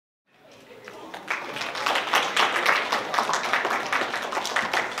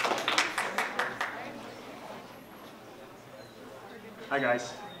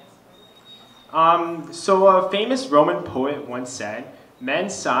guys. So a famous Roman poet once said,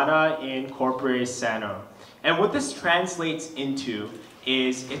 "Mens sana in corpore sano." And what this translates into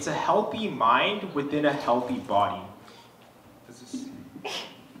is it's a healthy mind within a healthy body.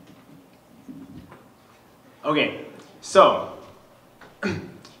 Okay, so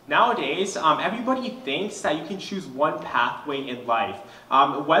nowadays, everybody thinks that you can choose one pathway in life,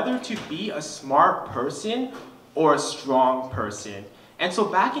 whether to be a smart person or a strong person. And so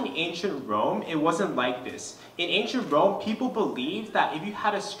back in ancient Rome, it wasn't like this. In ancient Rome, people believed that if you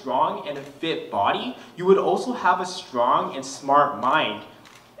had a strong and a fit body, you would also have a strong and smart mind.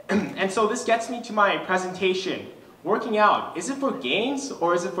 And so this gets me to my presentation. Working out, is it for gains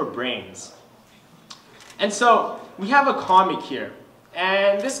or is it for brains? And so we have a comic here.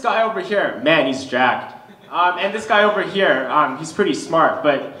 And this guy over here, man, he's jacked. And this guy over here, he's pretty smart,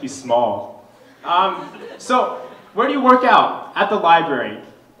 but he's small. So where do you work out? At the library.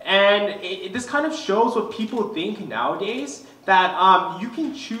 And this kind of shows what people think nowadays, that you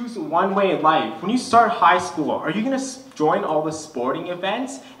can choose one way in life. When you start high school, are you going to join all the sporting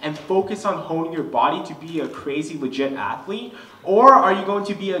events and focus on honing your body to be a crazy legit athlete? Or are you going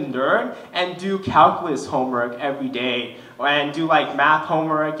to be a nerd and do calculus homework every day and do like math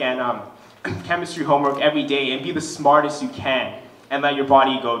homework and chemistry homework every day and be the smartest you can and let your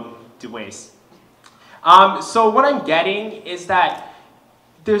body go to waste? So what I'm getting is that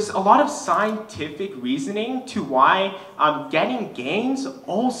there's a lot of scientific reasoning to why getting gains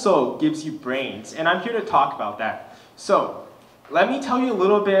also gives you brains, and I'm here to talk about that. So let me tell you a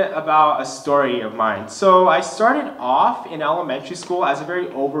little bit about a story of mine. So I started off in elementary school as a very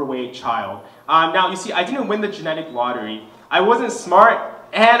overweight child. Now you see, I didn't win the genetic lottery. I wasn't smart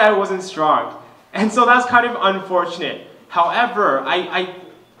and I wasn't strong, and so that's kind of unfortunate. However, I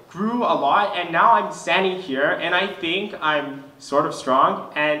grew a lot, and now I'm standing here and I think I'm sort of strong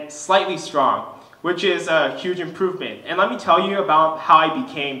and slightly strong, which is a huge improvement. And let me tell you about how I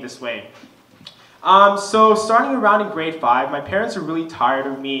became this way. So starting around in grade 5, my parents were really tired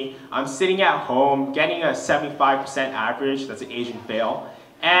of me. I'm sitting at home, getting a 75% average, that's an Asian fail,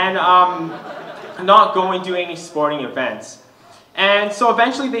 and not going to any sporting events. And so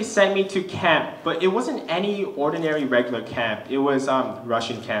eventually they sent me to camp, but it wasn't any ordinary regular camp. It was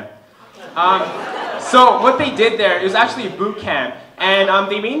Russian camp. So what they did there, it was actually a boot camp, and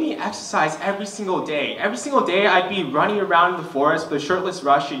they made me exercise every single day. Every single day I'd be running around in the forest with a shirtless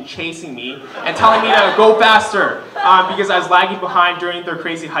Russian chasing me and telling me to go faster because I was lagging behind during their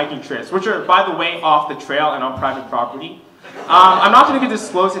crazy hiking trips, which are, by the way, off the trail and on private property. I'm not going to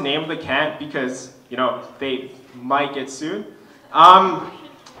disclose the name of the camp because, you know, they might get sued.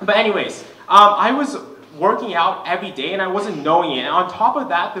 But anyways, I was working out every day and I wasn't knowing it. And on top of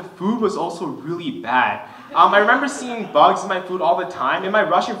that, the food was also really bad. I remember seeing bugs in my food all the time, and my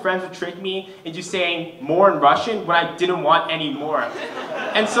Russian friends would trick me into saying more in Russian when I didn't want any more.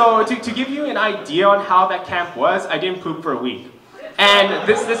 And so to give you an idea on how that camp was, I didn't poop for a week. And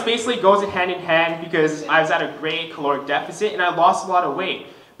this basically goes in hand because I was at a great caloric deficit and I lost a lot of weight.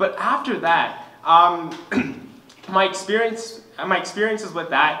 But after that, my experiences with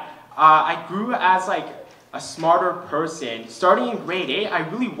that, I grew as like a smarter person. Starting in grade 8, I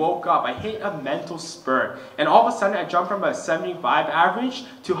really woke up. I hit a mental spurt. And all of a sudden, I jumped from a 75 average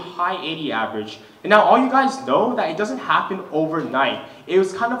to high 80 average. And now all you guys know that it doesn't happen overnight. It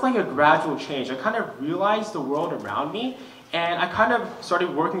was kind of like a gradual change. I kind of realized the world around me, and I kind of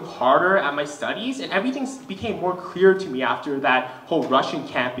started working harder at my studies, and everything became more clear to me after that whole Russian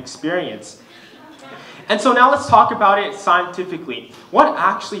camp experience. And so now let's talk about it scientifically. What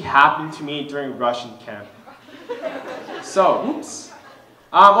actually happened to me during Russian camp? So, oops.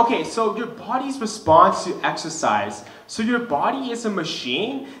 Okay, so your body's response to exercise. So your body is a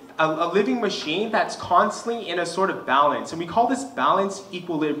machine, a living machine that's constantly in a sort of balance. And we call this balance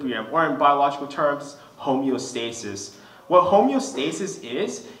equilibrium, or in biological terms, homeostasis. What homeostasis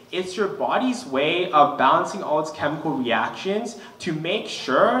is, it's your body's way of balancing all its chemical reactions to make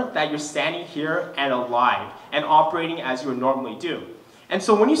sure that you're standing here and alive and operating as you would normally do. And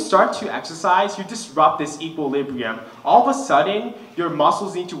so when you start to exercise, you disrupt this equilibrium. All of a sudden, your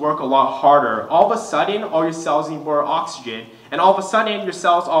muscles need to work a lot harder. All of a sudden, all your cells need more oxygen. And all of a sudden, your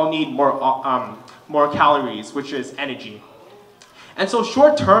cells all need more calories, which is energy. And so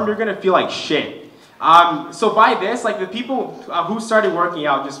short term, you're going to feel like shit. So by this, like the people who started working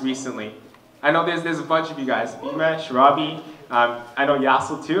out just recently, I know there's a bunch of you guys, Imesh, Rabi, I know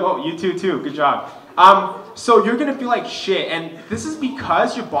Yassel too, oh, you too, good job. So you're gonna feel like shit, and this is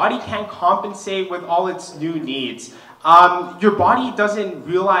because your body can't compensate with all its new needs. Your body doesn't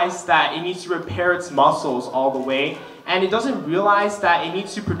realize that it needs to repair its muscles all the way, and it doesn't realize that it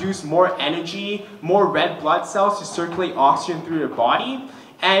needs to produce more energy, more red blood cells to circulate oxygen through your body,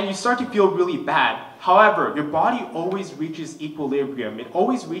 and you start to feel really bad. However, your body always reaches equilibrium. It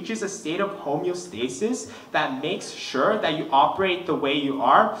always reaches a state of homeostasis that makes sure that you operate the way you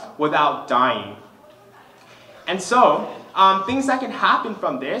are without dying. And so, things that can happen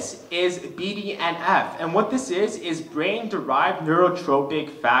from this is BDNF. And what this is brain-derived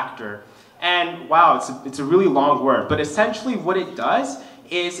neurotropic factor. And wow, it's a really long word, but essentially what it does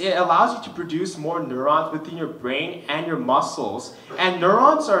is it allows you to produce more neurons within your brain and your muscles. And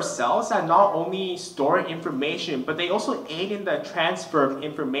neurons are cells that not only store information, but they also aid in the transfer of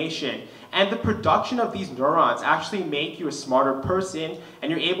information. And the production of these neurons actually make you a smarter person, and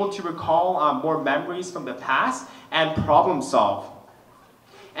you're able to recall more memories from the past and problem solve.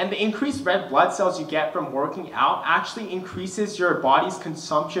 And the increased red blood cells you get from working out actually increases your body's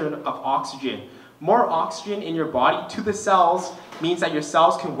consumption of oxygen. More oxygen in your body to the cells means that your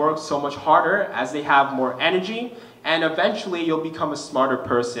cells can work so much harder as they have more energy, and eventually you'll become a smarter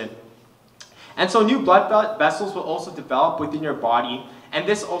person. And so new blood vessels will also develop within your body, and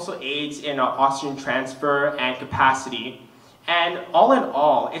this also aids in oxygen transfer and capacity. And all in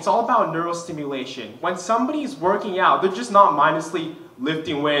all, it's all about neurostimulation. When somebody's working out, they're just not mindlessly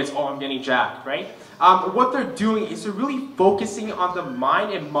lifting weights, oh, I'm getting jacked, right? What they're doing is they're really focusing on the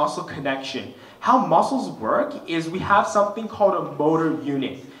mind and muscle connection. How muscles work is we have something called a motor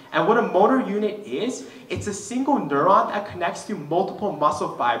unit. And what a motor unit is, it's a single neuron that connects to multiple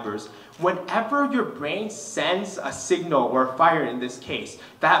muscle fibers. Whenever your brain sends a signal, or a fire in this case,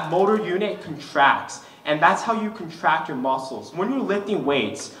 that motor unit contracts. And that's how you contract your muscles. When you're lifting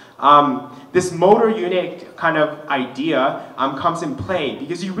weights, this motor unit kind of idea comes in play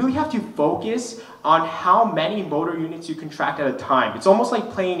because you really have to focus on how many motor units you contract at a time. It's almost like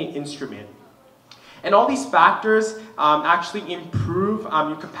playing an instrument. And all these factors actually improve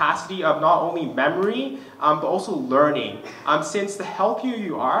your capacity of not only memory, but also learning. Since the healthier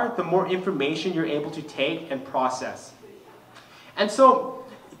you are, the more information you're able to take and process. And so,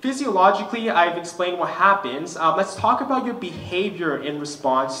 physiologically, I've explained what happens. Let's talk about your behavior in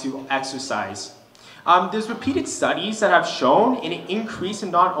response to exercise. There's repeated studies that have shown an increase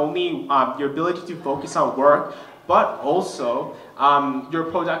in not only your ability to focus on work, but also your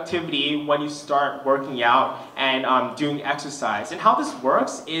productivity when you start working out and doing exercise. And how this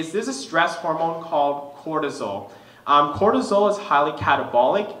works is there's a stress hormone called cortisol. Cortisol is highly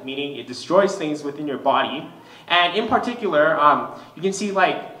catabolic, meaning it destroys things within your body. And in particular, you can see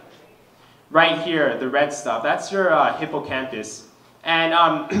like right here, the red stuff, that's your hippocampus. And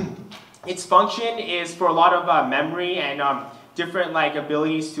its function is for a lot of memory and different like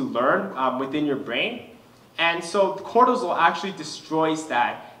abilities to learn within your brain. And so cortisol actually destroys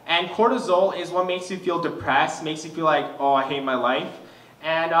that. And cortisol is what makes you feel depressed, makes you feel like, oh, I hate my life.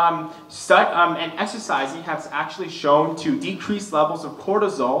 And exercising has actually shown to decrease levels of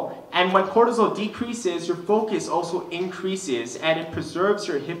cortisol. And when cortisol decreases, your focus also increases, and it preserves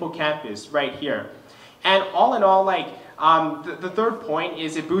your hippocampus right here. And all in all, like the third point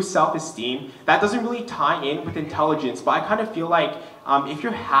is it boosts self-esteem. That doesn't really tie in with intelligence, but I kind of feel like if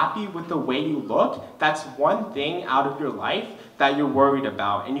you're happy with the way you look, that's one thing out of your life that you're worried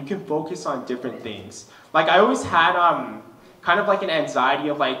about, and you can focus on different things. Like I always had kind of like an anxiety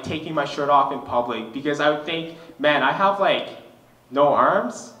of like taking my shirt off in public because I would think, man, I have like no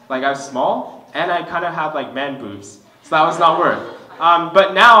arms, like I'm small, and I kind of have like man boobs, so that was not worth.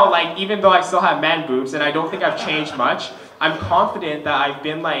 But now, like even though I still have man boobs and I don't think I've changed much, I'm confident that I've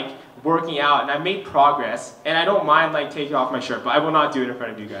been like working out and I've made progress, and I don't mind like taking off my shirt, but I will not do it in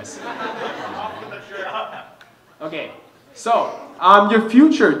front of you guys. Okay, so your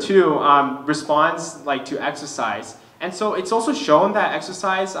future too responds like to exercise. And so it's also shown that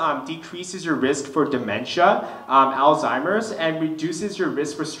exercise decreases your risk for dementia, Alzheimer's, and reduces your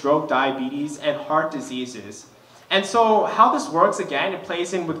risk for stroke, diabetes, and heart diseases. And so how this works, again, it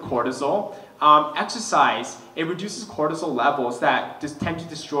plays in with cortisol. Exercise, it reduces cortisol levels that tend to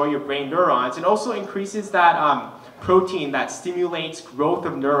destroy your brain neurons, and also increases that protein that stimulates growth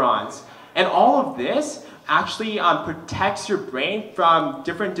of neurons. And all of this actually protects your brain from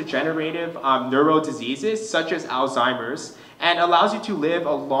different degenerative neuro diseases such as Alzheimer's, and allows you to live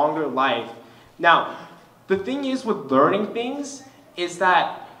a longer life. Now, the thing is with learning things is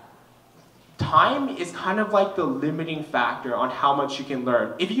that time is kind of like the limiting factor on how much you can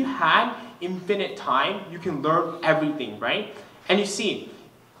learn. If you had infinite time, you can learn everything, right? And you see,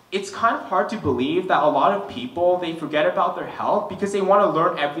 it's kind of hard to believe that a lot of people, they forget about their health because they want to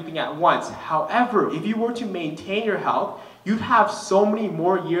learn everything at once. However, if you were to maintain your health, you'd have so many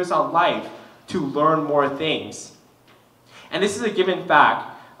more years on life to learn more things. And this is a given fact.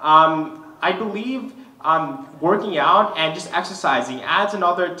 I believe working out and just exercising adds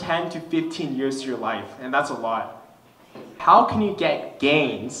another 10 to 15 years to your life, and that's a lot. How can you get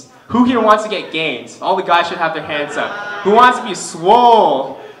gains? Who here wants to get gains? All the guys should have their hands up. Who wants to be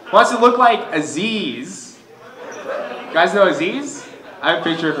swole? Wants to look like Aziz? You guys know Aziz? I have a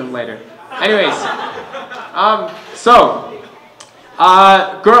picture of him later. Anyways,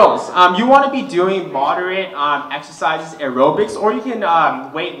 girls, you want to be doing moderate exercises, aerobics, or you can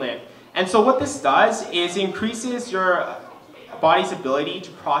weight lift. And so what this does is increases your body's ability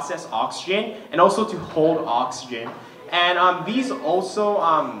to process oxygen and also to hold oxygen. And these also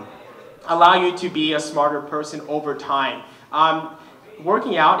allow you to be a smarter person over time.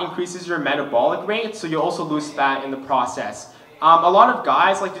 Working out increases your metabolic rate, so you also lose fat in the process. A lot of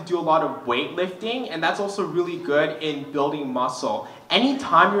guys like to do a lot of weightlifting, and that's also really good in building muscle.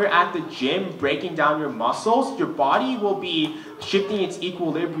 Anytime you're at the gym breaking down your muscles, your body will be shifting its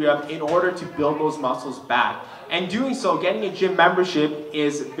equilibrium in order to build those muscles back. And doing so, getting a gym membership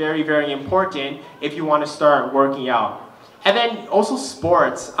is very, very important if you want to start working out. And then also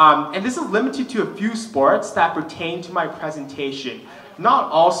sports, and this is limited to a few sports that pertain to my presentation.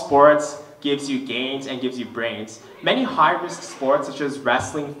 Not all sports gives you gains and gives you brains. Many high-risk sports such as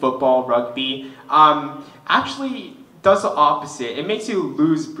wrestling, football, rugby, actually does the opposite. It makes you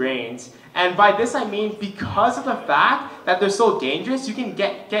lose brains. And by this I mean because of the fact that they're so dangerous, you can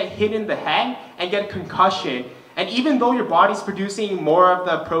get hit in the head and get a concussion. And even though your body's producing more of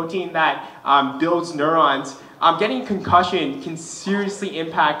the protein that builds neurons, getting concussion can seriously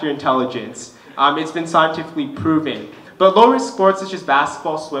impact your intelligence. It's been scientifically proven. But low-risk sports such as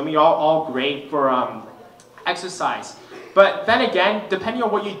basketball, swimming, all great for exercise. But then again, depending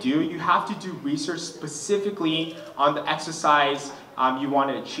on what you do, you have to do research specifically on the exercise you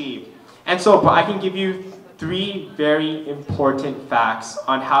want to achieve. And so I can give you 3 very important facts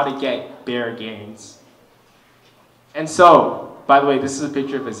on how to get bear gains. And so, by the way, this is a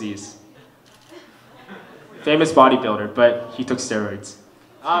picture of Aziz. Famous bodybuilder, but he took steroids.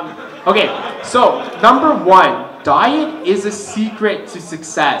 Okay, so number 1, diet is a secret to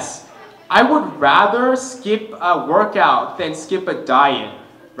success. I would rather skip a workout than skip a diet,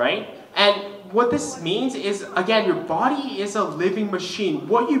 right? And what this means is, again, your body is a living machine.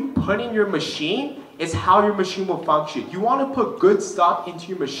 What you put in your machine is how your machine will function. You want to put good stuff into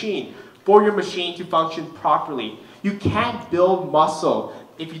your machine for your machine to function properly. You can't build muscle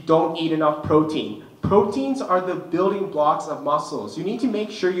if you don't eat enough protein. Proteins are the building blocks of muscles. You need to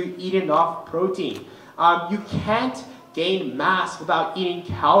make sure you eat enough protein. You can't gain mass without eating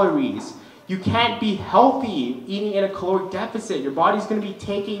calories. You can't be healthy eating in a caloric deficit. Your body's going to be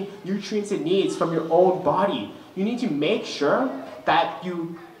taking nutrients it needs from your own body. You need to make sure that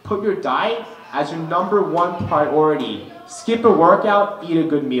you put your diet as your number 1 priority. Skip a workout, eat a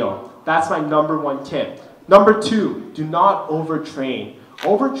good meal. That's my number 1 tip. Number 2, do not overtrain.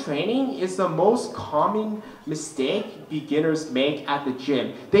 Overtraining is the most common mistake beginners make at the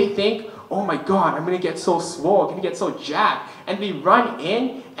gym. They think, oh my god, I'm going to get so swole, I'm going to get so jacked. And they run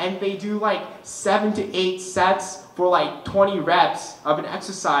in and they do like 7 to 8 sets for like 20 reps of an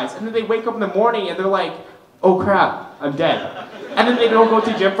exercise. And then they wake up in the morning and they're like, oh crap, I'm dead. And then they don't go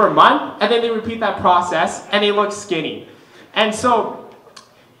to the gym for a month, and then they repeat that process and they look skinny. And so,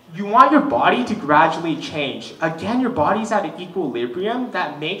 you want your body to gradually change. Again, your body's at an equilibrium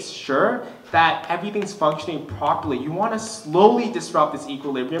that makes sure that everything's functioning properly. You want to slowly disrupt this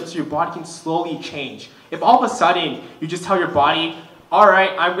equilibrium so your body can slowly change. If all of a sudden you just tell your body, all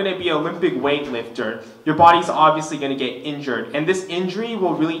right, I'm going to be an Olympic weightlifter, your body's obviously going to get injured. And this injury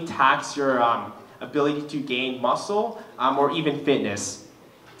will really tax your ability to gain muscle or even fitness.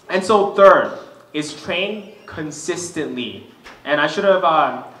 And so 3rd is train consistently. And I should have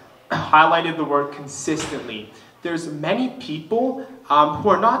highlighted the word consistently. There's many people who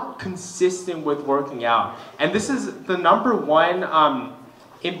are not consistent with working out. And this is the number 1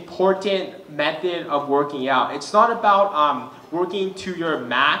 important method of working out. It's not about working to your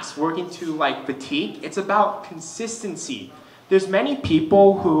max, working to like fatigue. It's about consistency. There's many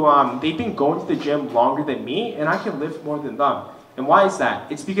people who, they've been going to the gym longer than me, and I can lift more than them. And why is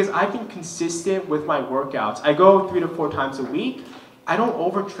that? It's because I've been consistent with my workouts. I go 3 to 4 times a week. I don't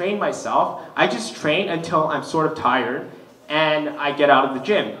overtrain myself. I just train until I'm sort of tired and I get out of the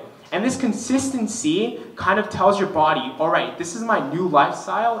gym. And this consistency kind of tells your body, all right, this is my new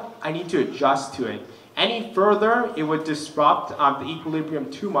lifestyle. I need to adjust to it. Any further, it would disrupt the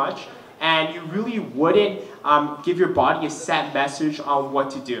equilibrium too much, and you really wouldn't give your body a set message on what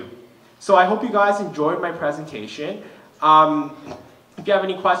to do. So I hope you guys enjoyed my presentation. If you have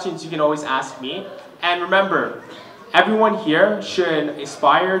any questions, you can always ask me. And remember, everyone here should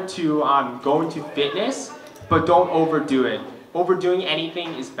aspire to go into fitness, but don't overdo it. Overdoing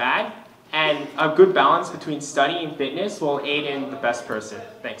anything is bad, and a good balance between study and fitness will aid in the best person.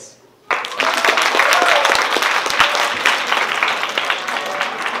 Thanks.